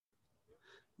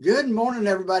Good morning,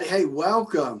 everybody. Hey,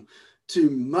 welcome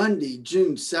to Monday,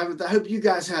 June 7th. I hope you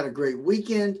guys had a great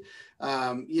weekend.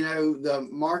 The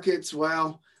markets,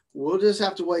 well, we'll just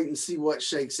have to wait and see what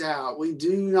shakes out. We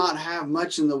do not have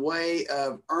much in the way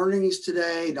of earnings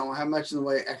today, don't have much in the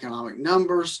way of economic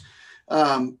numbers.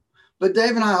 But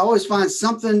Dave and I always find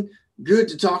something good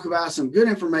to talk about, some good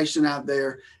information out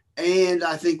there. And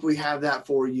I think we have that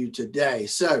for you today.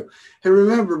 So, hey,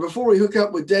 remember, before we hook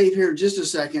up with Dave here in just a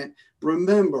second,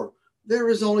 remember, there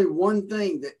is only one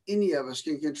thing that any of us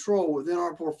can control within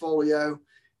our portfolio.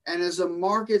 And as the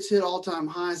markets hit all-time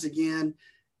highs again,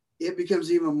 it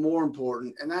becomes even more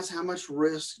important. And that's how much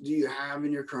risk do you have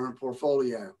in your current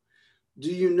portfolio?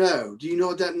 Do you know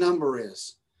what that number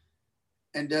is?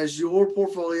 And does your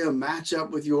portfolio match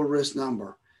up with your risk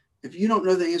number? If you don't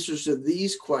know the answers to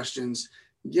these questions,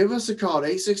 give us a call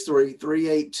at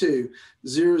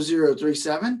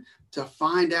 863-382-0037 to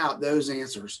find out those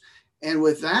answers. And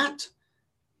with that,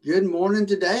 good morning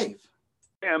to Dave.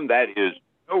 And that is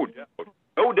no doubt.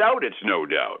 No doubt it's no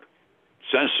doubt.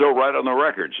 Says so right on the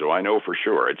record, so I know for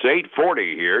sure. It's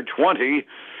 8:40 here, 20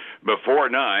 before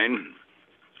 9.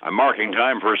 I'm marking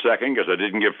time for a second because I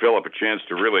didn't give Phillip a chance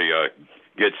to really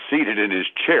get seated in his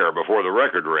chair before the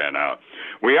record ran out.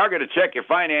 We are going to check your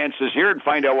finances here and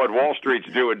find out what Wall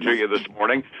Street's doing to you this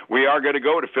morning. We are going to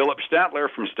go to Phillip Statler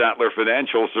from Statler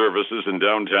Financial Services in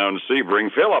downtown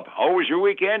Sebring. Phillip, how was your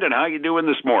weekend and how you doing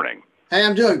this morning? Hey,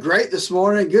 I'm doing great this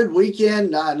morning. Good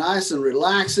weekend, nice and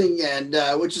relaxing, and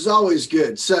which is always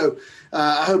good. So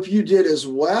I hope you did as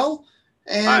well.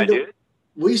 And I did.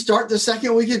 We start the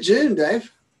second week of June,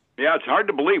 Dave. Yeah, it's hard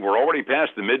to believe we're already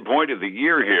past the midpoint of the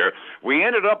year here. We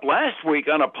ended up last week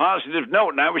on a positive note,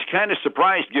 and I was kind of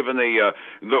surprised given the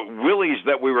willies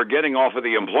that we were getting off of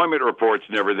the employment reports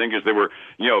and everything, because they were,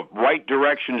 right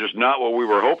direction, just not what we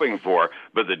were hoping for.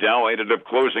 But the Dow ended up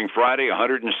closing Friday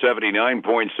 179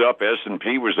 points up.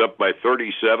 S&P was up by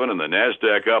 37, and the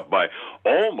NASDAQ up by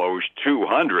almost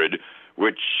 200.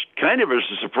 Which kind of is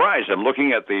a surprise. I'm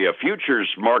looking at the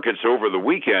futures markets over the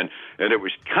weekend, and it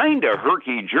was kind of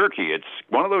herky-jerky. It's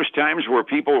one of those times where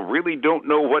people really don't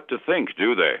know what to think,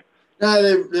 do they?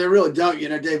 No, they really don't.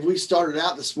 Dave, we started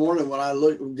out this morning when I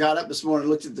got up this morning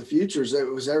and looked at the futures.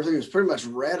 Everything was pretty much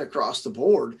red across the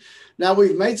board. Now,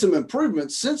 we've made some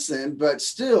improvements since then, but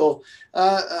still,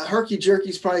 herky-jerky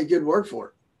is probably a good word for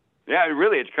it. Yeah,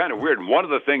 really, it's kind of weird. And one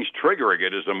of the things triggering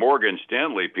it is a Morgan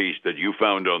Stanley piece that you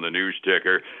found on the news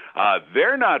ticker.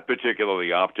 They're not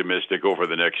particularly optimistic over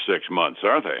the next 6 months,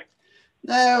 are they?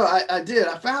 No, I did.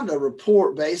 I found a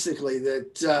report basically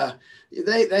that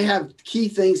they have key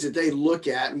things that they look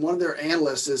at, and one of their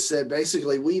analysts has said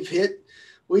basically we've hit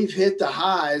the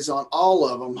highs on all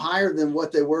of them, higher than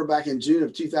what they were back in June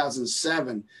of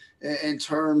 2007 in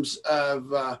terms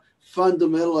of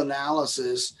fundamental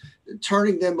analysis,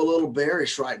 turning them a little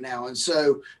bearish right now. And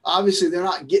so obviously they're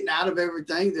not getting out of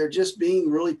everything. They're just being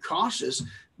really cautious,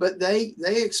 but they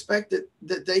expect that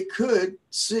they could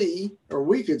see, or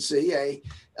we could see a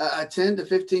 10 to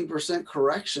 15%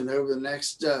 correction over the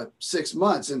next 6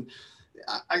 months. And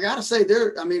I got to say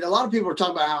a lot of people are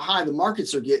talking about how high the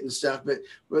markets are getting stuff, but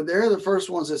they're the first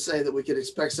ones that say that we could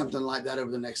expect something like that over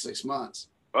the next 6 months.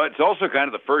 Well, it's also kind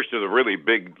of the first of the really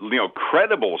big,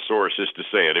 credible sources to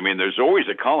say it. I mean, there's always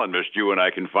a columnist you and I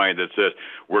can find that says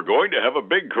we're going to have a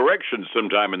big correction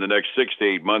sometime in the next 6 to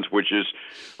 8 months, which is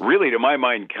really, to my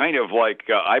mind, kind of like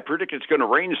I predict it's going to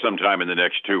rain sometime in the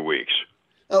next 2 weeks.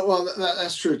 Oh, well,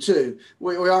 that's true, too.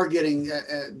 We are getting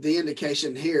the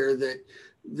indication here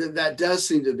that does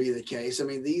seem to be the case. I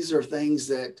mean, these are things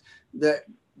that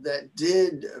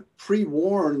did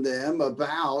pre-warn them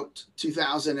about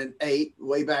 2008,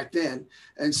 way back then.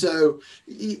 And so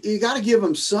you got to give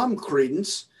them some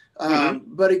credence.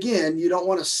 But again, you don't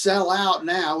want to sell out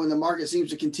now when the market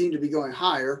seems to continue to be going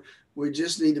higher. We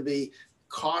just need to be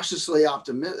cautiously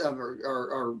optimistic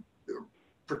or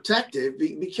protective,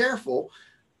 be careful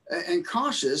and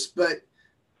cautious. But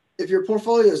if your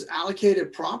portfolio is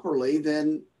allocated properly,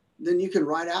 then you can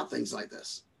write out things like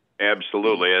this.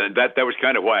 Absolutely. And that was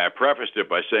kind of why I prefaced it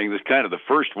by saying this is kind of the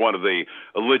first one of the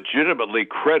legitimately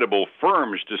credible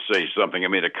firms to say something. I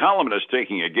mean, a columnist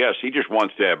taking a guess, he just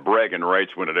wants to have bragging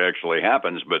rights when it actually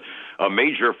happens. But a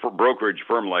major brokerage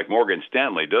firm like Morgan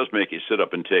Stanley does make you sit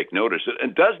up and take notice.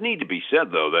 It does need to be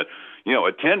said, though, that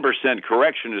a 10%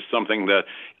 correction is something that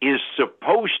is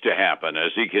supposed to happen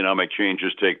as economic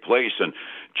changes take place and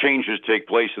changes take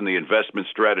place in the investment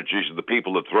strategies of the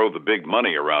people that throw the big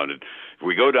money around it. If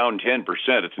we go down 10%,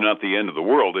 it's not the end of the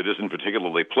world. It isn't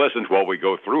particularly pleasant while we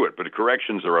go through it, but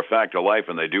corrections are a fact of life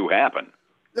and they do happen.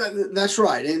 That's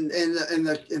right, and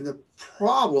the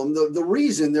problem, the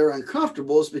reason they're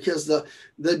uncomfortable is because the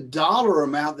dollar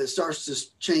amount that starts to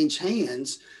change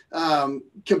hands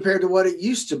compared to what it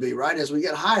used to be. Right, as we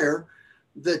get higher,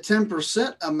 the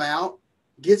 10% amount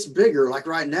gets bigger. Like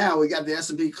right now, we got the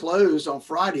S&P closed on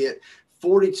Friday at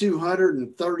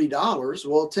 $4,230.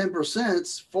 Well, 10%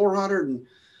 is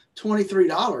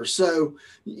 $423. So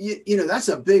that's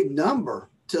a big number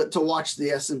to watch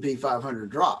the S&P 500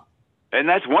 drop. And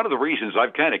that's one of the reasons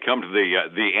I've kind of come to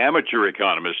the amateur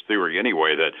economist theory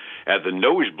anyway, that at the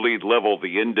nosebleed level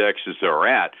the indexes are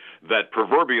at, that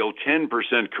proverbial 10%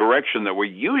 correction that we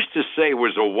used to say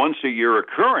was a once-a-year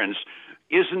occurrence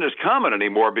isn't as common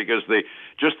anymore, because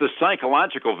just the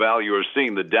psychological value of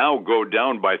seeing the Dow go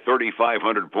down by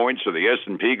 3,500 points, or the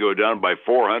S&P go down by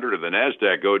 400, or the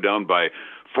NASDAQ go down by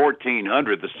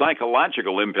 1,400, the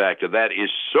psychological impact of that is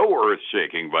so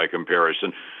earth-shaking by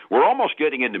comparison. We're almost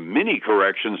getting into mini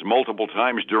corrections multiple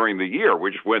times during the year.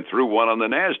 We just went through one on the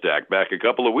NASDAQ back a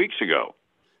couple of weeks ago.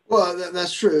 Well,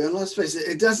 that's true. And let's face it,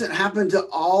 it doesn't happen to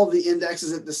all the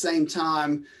indexes at the same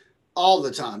time all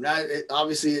the time. Now,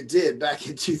 obviously it did back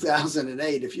in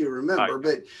 2008, if you remember,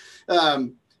 right.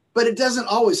 But it doesn't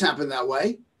always happen that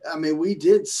way. I mean, we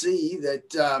did see that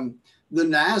the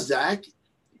NASDAQ,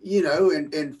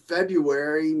 in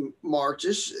February,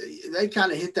 Marchish, they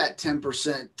kind of hit that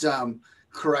 10%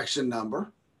 correction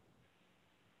number.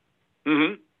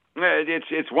 Mm-hmm.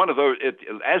 It's one of those.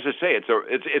 As I say,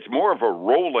 it's more of a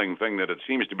rolling thing that it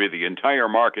seems to be the entire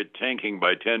market tanking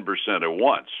by 10% at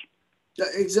once.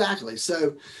 Exactly.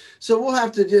 So we'll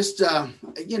have to just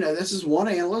this is one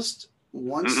analyst,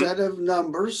 one set of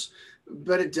numbers,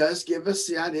 but it does give us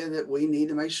the idea that we need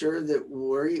to make sure that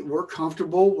we're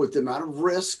comfortable with the amount of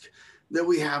risk that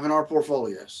we have in our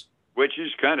portfolios. Which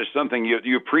is kind of something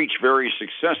you preach very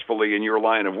successfully in your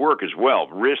line of work as well,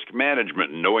 risk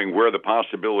management and knowing where the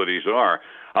possibilities are.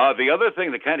 The other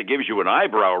thing that kind of gives you an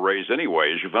eyebrow raise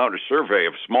anyway is you found a survey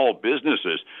of small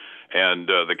businesses, and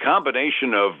the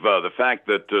combination of the fact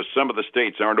that some of the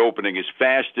states aren't opening as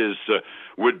fast as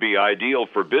would be ideal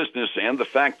for business, and the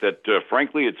fact that,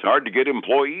 frankly, it's hard to get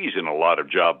employees in a lot of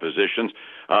job positions,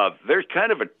 there's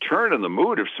kind of a turn in the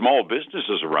mood of small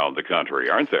businesses around the country,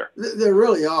 aren't there? There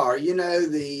really are.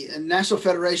 The National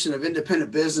Federation of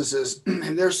Independent Businesses,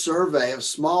 in their survey of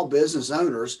small business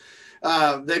owners,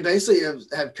 they basically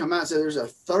have come out and said there's a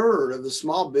third of the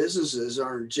small businesses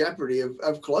are in jeopardy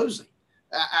of closing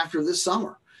after this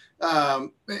summer.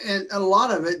 And a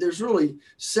lot of it, there's really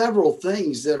several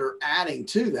things that are adding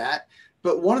to that.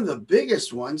 But one of the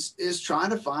biggest ones is trying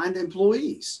to find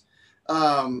employees.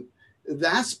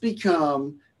 That's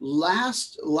become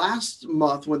last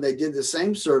month when they did the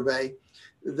same survey,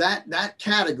 that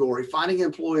category, finding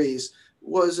employees,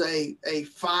 was a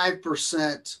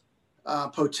 5%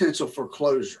 potential for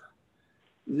closure.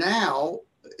 Now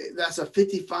that's a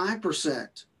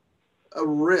 55% a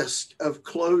risk of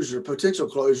potential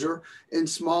closure in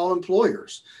small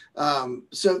employers.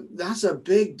 So that's a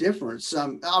big difference.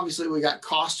 Obviously, we got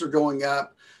costs are going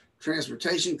up,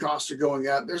 transportation costs are going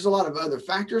up. There's a lot of other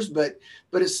factors, but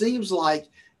it seems like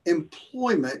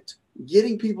employment,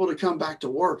 getting people to come back to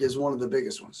work, is one of the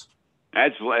biggest ones.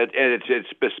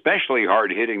 It's especially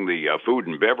hard hitting the food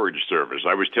and beverage service.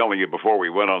 I was telling you before we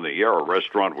went on the air, a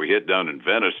restaurant we hit down in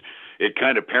Venice, it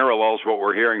kind of parallels what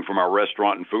we're hearing from our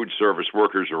restaurant and food service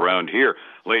workers around here.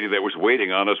 Lady that was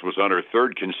waiting on us was on her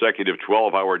third consecutive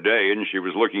 12-hour day, and she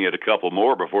was looking at a couple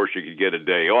more before she could get a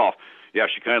day off. Yeah,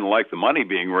 she kind of liked the money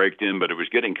being raked in, but it was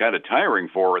getting kind of tiring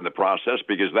for her in the process,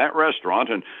 because that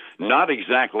restaurant, and not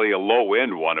exactly a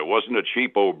low-end one, it wasn't a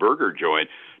cheapo burger joint,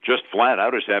 just flat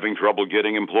out is having trouble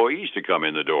getting employees to come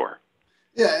in the door.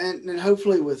 Yeah, and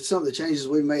hopefully with some of the changes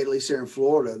we've made, at least here in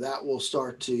Florida, that will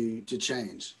start to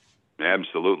change.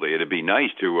 Absolutely. It'd be nice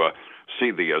to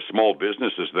see the small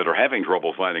businesses that are having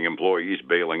trouble finding employees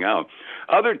bailing out.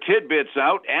 Other tidbits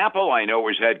out. Apple, I know,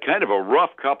 has had kind of a rough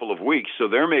couple of weeks, so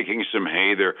they're making some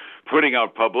hay. They're putting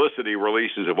out publicity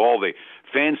releases of all the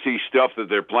fancy stuff that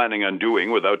they're planning on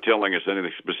doing without telling us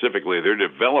anything specifically. Their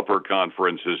developer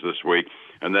conferences this week,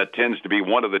 and that tends to be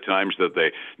one of the times that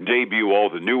they debut all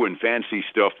the new and fancy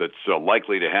stuff that's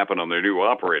likely to happen on their new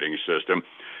operating system.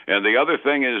 And the other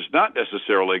thing is not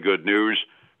necessarily good news.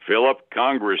 Phillip,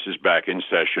 Congress is back in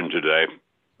session today.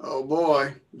 Oh,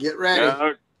 boy. Get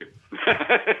ready.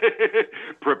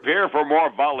 Prepare for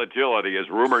more volatility as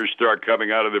rumors start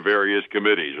coming out of the various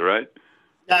committees, right?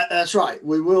 That's right.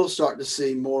 We will start to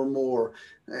see more and more.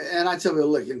 And I tell you,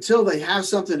 look, until they have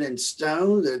something in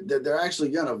stone that they're actually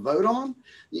going to vote on,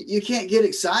 you can't get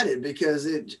excited, because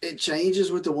it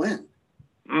changes with the wind.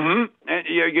 And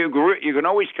you can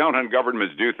always count on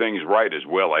governments to do things right as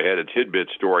well. I had a tidbit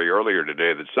story earlier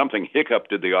today that something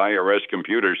hiccuped at the IRS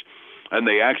computers, and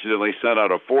they accidentally sent out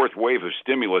a fourth wave of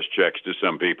stimulus checks to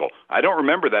some people. I don't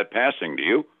remember that passing. Do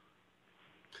you?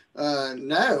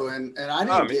 No, and I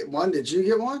didn't get one. Did you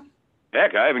get one?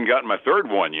 Heck, I haven't gotten my third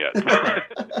one yet.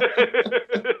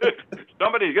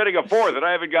 Somebody's getting a fourth, and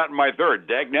I haven't gotten my third.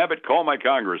 Dagnabbit, call my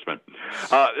congressman.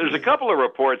 There's a couple of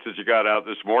reports that you got out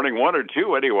this morning, one or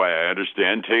two anyway, I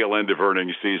understand, tail end of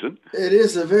earnings season. It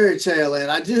is a very tail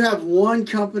end. I do have one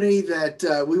company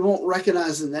that we won't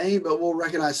recognize the name, but we'll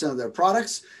recognize some of their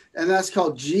products, and that's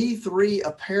called G3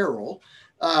 Apparel.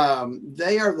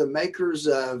 They are the makers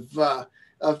of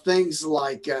things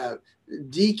like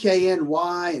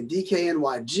DKNY and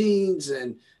DKNY jeans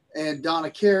and Donna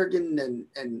Kerrigan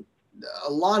and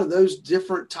a lot of those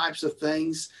different types of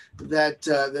things that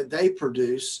they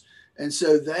produce. And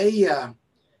so they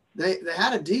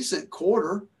had a decent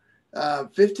quarter,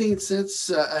 15 cents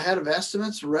ahead of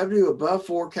estimates, revenue above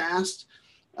forecast.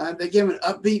 They gave an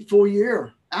upbeat full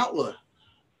year outlook.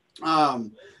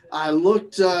 I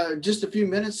looked just a few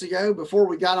minutes ago before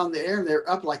we got on the air, and they're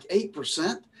up like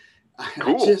 8%.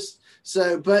 Cool.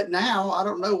 But now I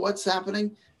don't know what's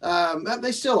happening.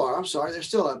 They still are. I'm sorry. They're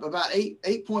still up about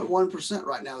 8.1%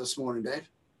 right now this morning, Dave.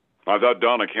 I thought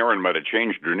Donna Karen might have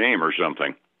changed her name or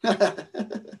something.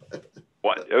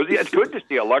 What? It's good to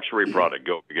see a luxury product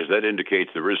go, because that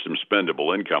indicates there is some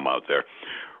spendable income out there.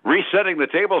 Resetting the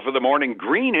table for the morning,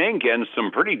 green ink, and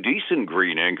some pretty decent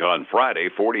green ink on Friday,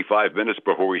 45 minutes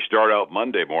before we start out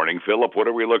Monday morning. Phillip, what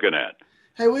are we looking at?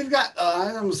 Hey, we've got,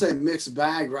 I'm going to say mixed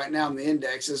bag right now in the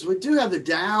indexes. We do have the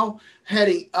Dow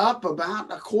heading up about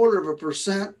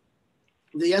 0.25%.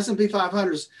 The S&P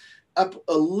 500 is up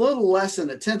a little less than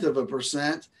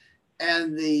 0.1%.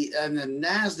 And the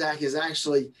NASDAQ is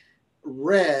actually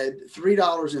red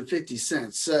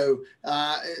 $3.50. So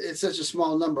it's such a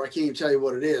small number, I can't even tell you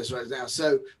what it is right now.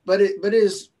 So, but it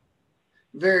is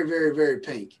very, very, very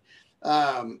pink.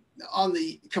 On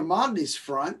the commodities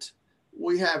front,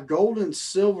 we have gold and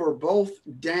silver both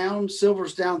down.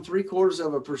 Silver's down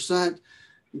 0.75%.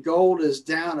 Gold is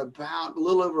down about a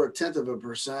little over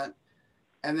 0.1%.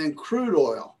 And then crude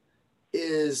oil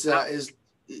is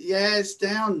it's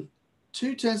down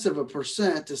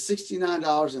 0.2% to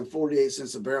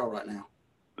 $69.48 a barrel right now.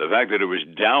 The fact that it was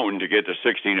down to get to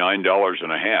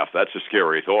 $69.50, that's a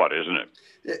scary thought, isn't it?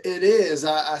 It is.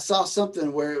 I saw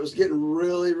something where it was getting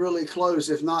really, really close,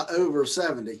 if not over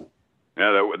 70.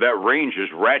 Yeah, that range is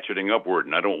ratcheting upward,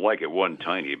 and I don't like it one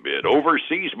tiny bit.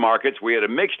 Overseas markets, we had a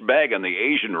mixed bag on the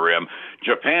Asian rim.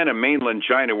 Japan and mainland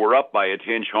China were up by a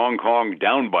tinch. Hong Kong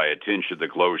down by a tinch at the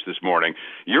close this morning.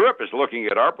 Europe is looking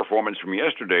at our performance from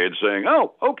yesterday and saying,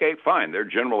 oh, okay, fine. They're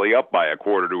generally up by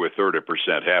 0.25% to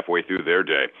 0.33 halfway through their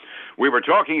day. We were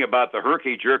talking about the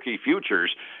herky-jerky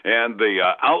futures and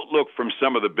the outlook from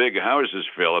some of the big houses,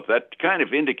 Phillip. That kind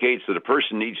of indicates that a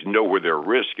person needs to know where their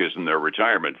risk is in their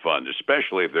retirement fund,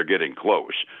 especially if they're getting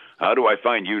close. How do I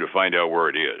find you to find out where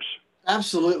it is?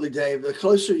 Absolutely, Dave. The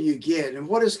closer you get, and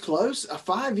what is close?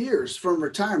 5 years from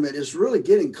retirement is really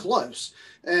getting close,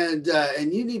 and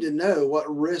you need to know what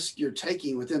risk you're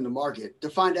taking within the market. To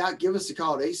find out, give us a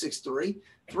call at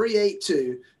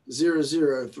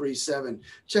 863-382-0037.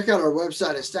 Check out our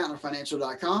website at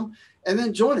statlerfinancial.com, and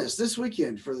then join us this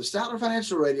weekend for the Statler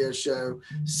Financial Radio Show,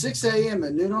 6 a.m.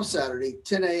 and noon on Saturday,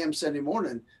 10 a.m. Sunday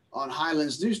morning on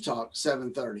Highlands News Talk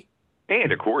 730.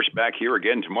 And, of course, back here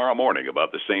again tomorrow morning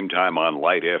about the same time on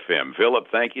Light FM. Phillip,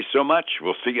 thank you so much.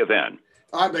 We'll see you then.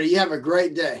 All right, buddy. You have a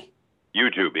great day. You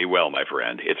too. Be well, my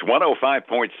friend. It's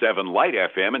 105.7 Light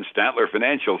FM and Statler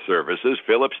Financial Services.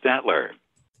 Phillip Statler.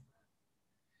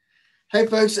 Hey,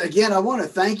 folks. Again, I want to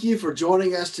thank you for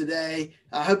joining us today.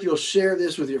 I hope you'll share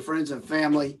this with your friends and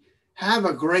family. Have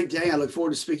a great day. I look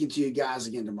forward to speaking to you guys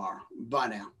again tomorrow. Bye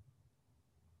now.